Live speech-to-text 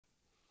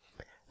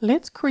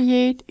Let's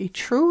create a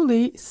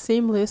truly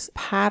seamless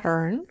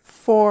pattern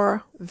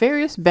for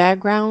various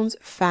backgrounds,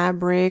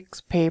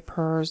 fabrics,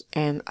 papers,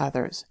 and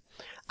others.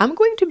 I'm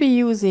going to be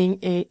using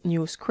a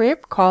new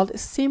script called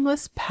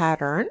Seamless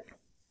Pattern.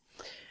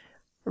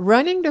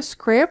 Running the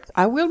script,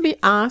 I will be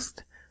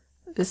asked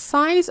the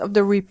size of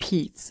the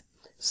repeats.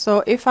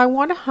 So if I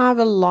want to have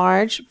a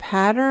large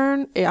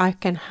pattern, I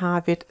can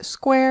have it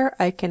square,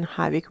 I can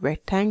have it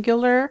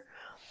rectangular.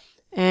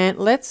 And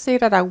let's say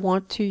that I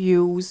want to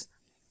use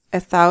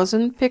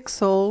 1,000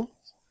 pixel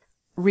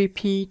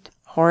repeat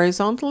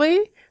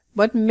horizontally,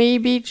 but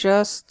maybe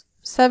just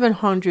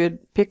 700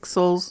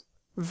 pixels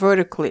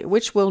vertically,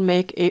 which will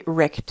make a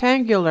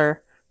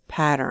rectangular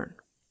pattern.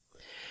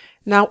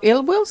 Now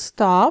it will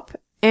stop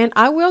and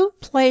I will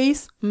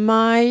place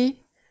my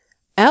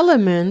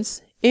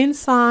elements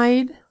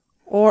inside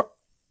or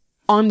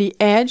on the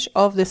edge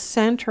of the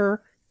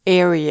center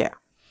area.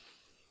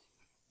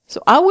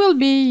 So I will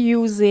be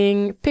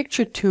using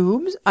picture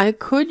tubes. I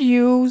could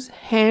use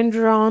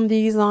hand-drawn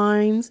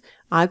designs.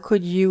 I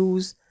could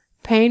use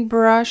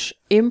paintbrush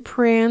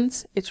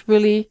imprints. It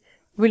really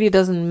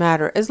doesn't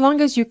matter. As long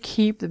as you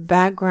keep the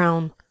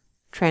background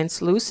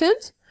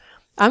translucent.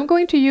 I'm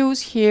going to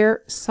use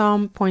here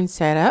some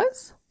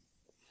poinsettias.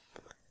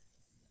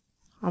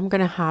 I'm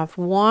going to have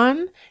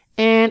one.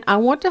 And I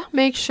want to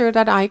make sure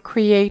that I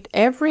create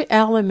every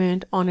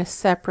element on a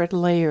separate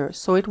layer.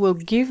 So it will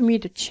give me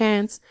the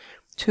chance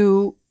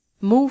to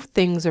move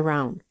things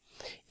around.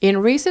 In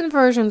recent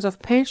versions of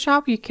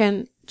PaintShop, you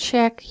can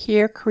check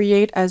here,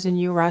 create as a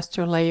new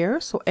raster layer.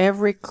 So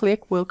every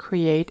click will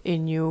create a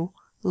new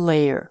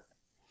layer.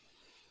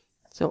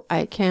 So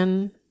I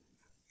can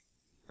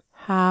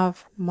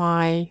have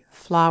my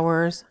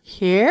flowers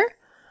here.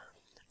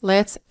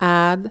 Let's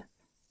add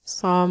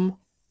some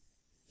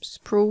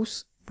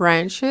spruce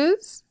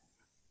branches.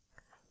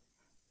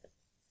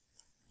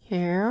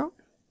 Here,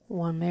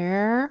 one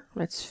there.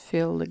 Let's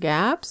fill the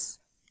gaps.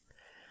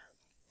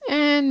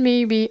 And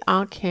maybe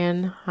I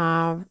can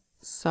have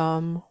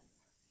some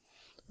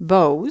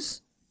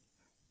bows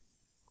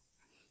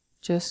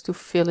just to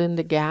fill in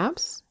the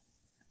gaps.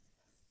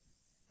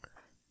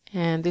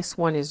 And this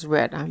one is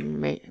red.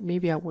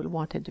 Maybe I would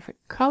want a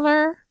different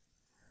color.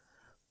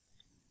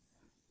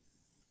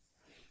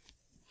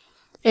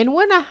 And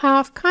when I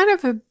have kind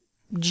of a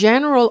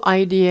general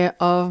idea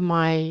of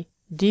my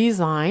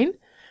design,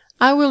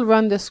 I will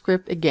run the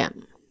script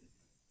again.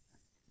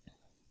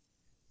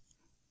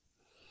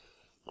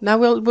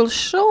 Now it will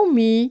show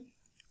me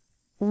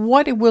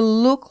what it will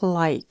look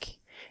like.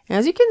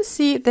 As you can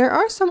see, there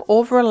are some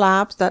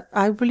overlaps that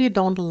I really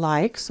don't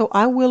like, so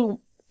I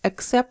will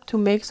accept to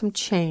make some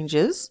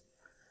changes.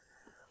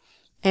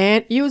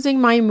 And using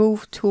my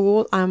move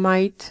tool, I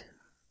might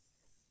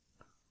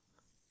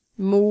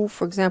move,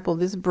 for example,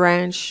 this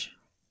branch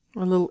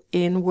a little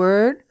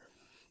inward.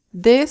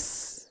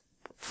 This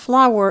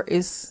flower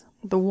is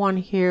the one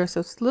here, so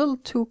it's a little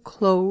too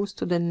close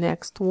to the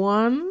next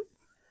one.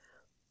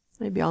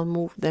 Maybe I'll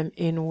move them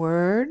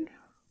inward.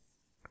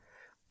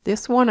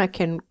 This one I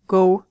can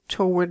go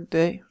toward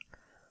the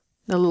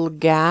little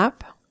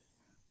gap.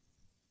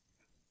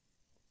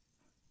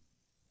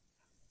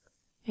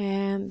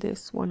 And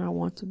this one I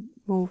want to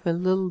move a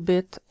little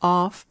bit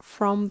off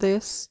from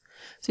this.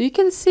 So you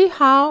can see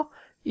how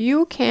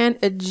you can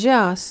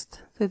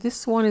adjust. So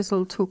this one is a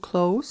little too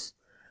close.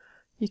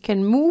 You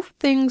can move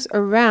things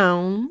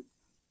around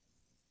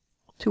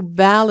to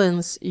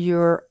balance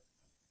your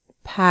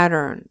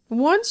pattern.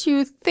 Once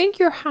you think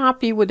you're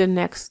happy with the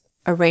next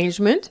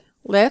arrangement,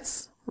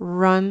 let's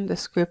run the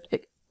script,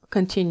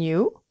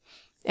 continue,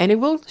 and it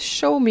will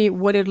show me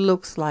what it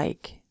looks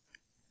like.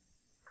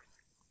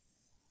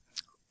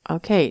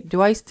 Okay,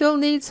 do I still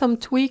need some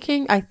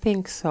tweaking? I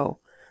think so.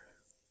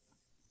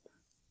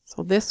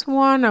 So this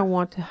one, I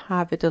want to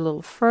have it a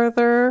little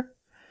further.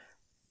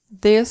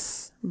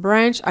 This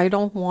branch, I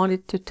don't want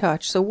it to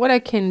touch. So what I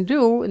can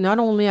do, not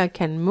only I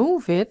can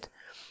move it,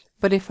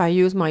 but if I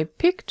use my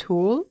pick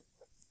tool,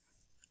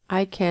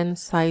 I can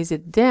size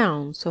it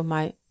down. So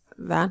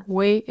that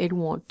way it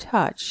won't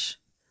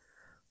touch.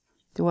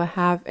 Do I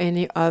have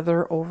any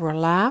other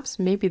overlaps?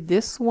 Maybe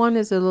this one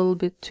is a little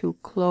bit too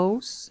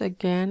close.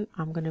 Again,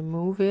 I'm going to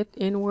move it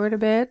inward a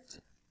bit.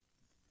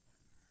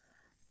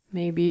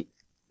 Maybe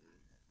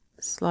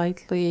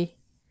slightly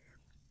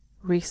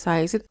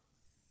resize it.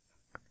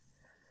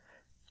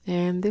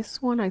 And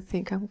this one, I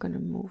think I'm going to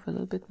move a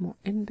little bit more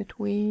in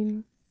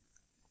between.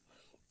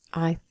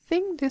 I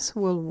think this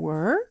will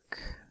work.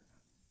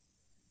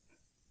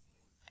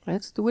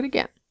 Let's do it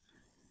again.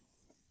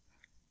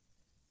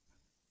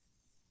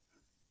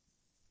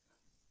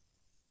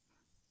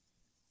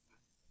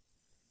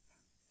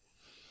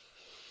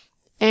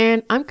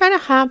 And I'm kind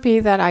of happy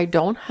that I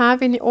don't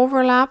have any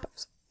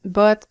overlaps,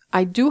 but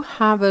I do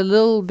have a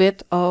little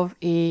bit of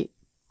a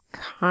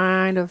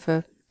kind of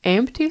a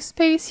empty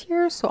space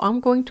here. So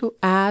I'm going to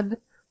add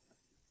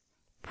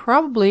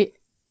probably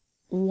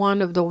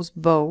one of those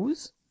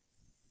bows.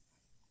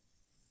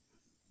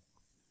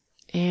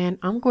 And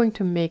I'm going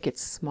to make it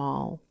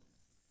small.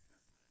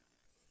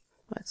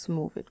 Let's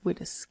move it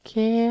with a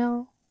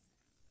scale.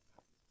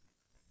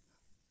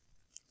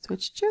 So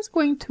it's just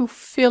going to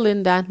fill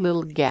in that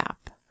little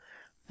gap.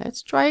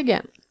 Let's try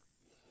again.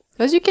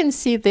 As you can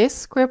see, this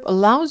script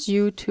allows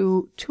you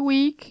to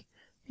tweak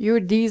your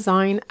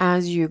design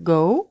as you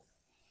go.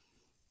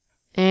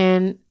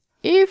 And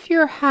if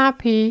you're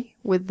happy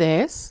with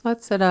this,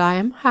 let's say that I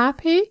am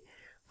happy,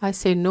 I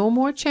say no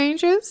more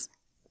changes,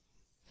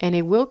 and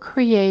it will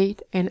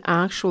create an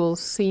actual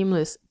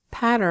seamless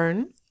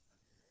pattern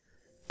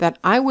that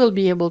I will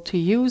be able to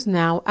use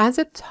now as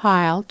a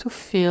tile to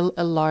fill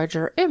a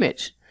larger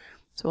image.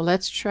 So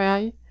let's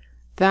try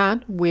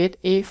that with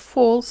a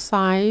full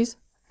size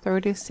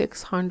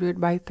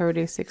 3600 by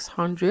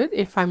 3600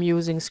 if I'm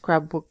using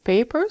scrapbook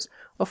papers.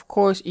 Of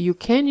course, you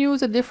can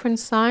use a different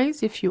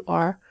size if you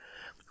are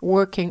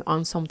working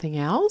on something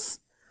else.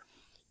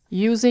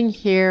 Using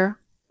here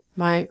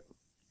my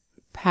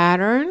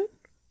pattern,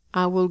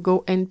 I will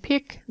go and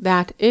pick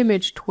that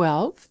image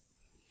 12.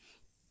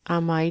 I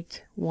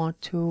might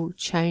want to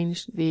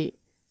change the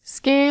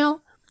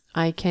scale.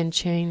 I can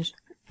change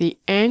the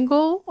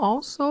angle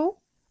also.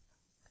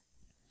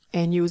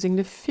 And using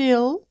the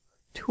fill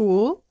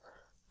tool,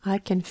 I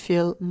can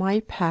fill my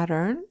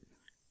pattern.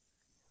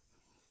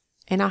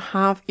 And I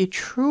have a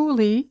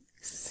truly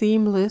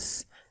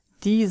seamless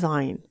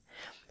design.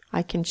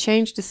 I can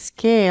change the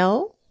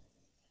scale.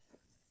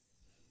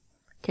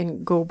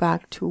 Can go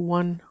back to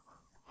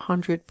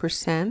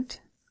 100%.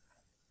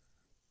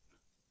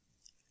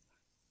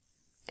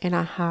 And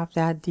I have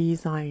that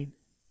design.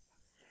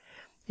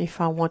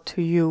 If I want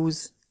to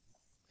use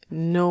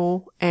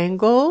no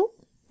angle,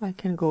 I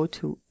can go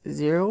to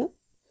 0.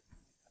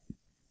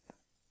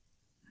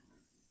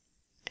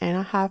 And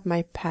I have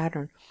my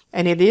pattern.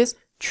 And it is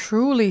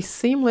truly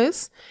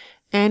seamless.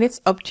 And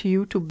it's up to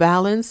you to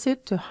balance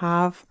it, to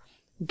have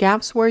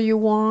gaps where you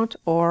want,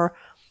 or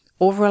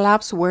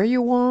overlaps where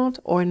you want,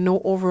 or no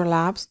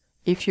overlaps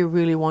if you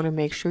really want to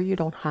make sure you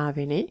don't have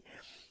any.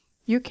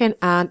 You can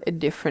add a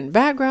different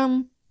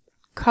background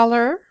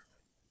color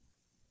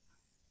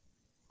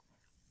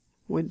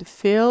with the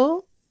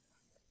fill.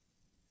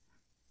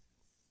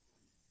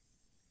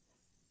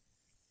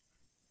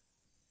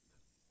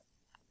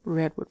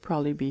 Red would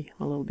probably be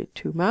a little bit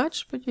too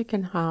much, but you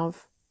can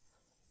have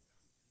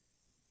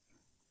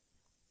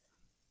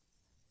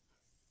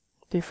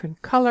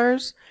different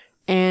colors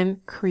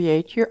and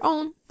create your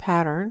own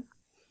pattern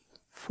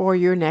for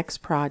your next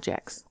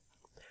projects.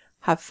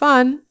 Have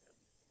fun!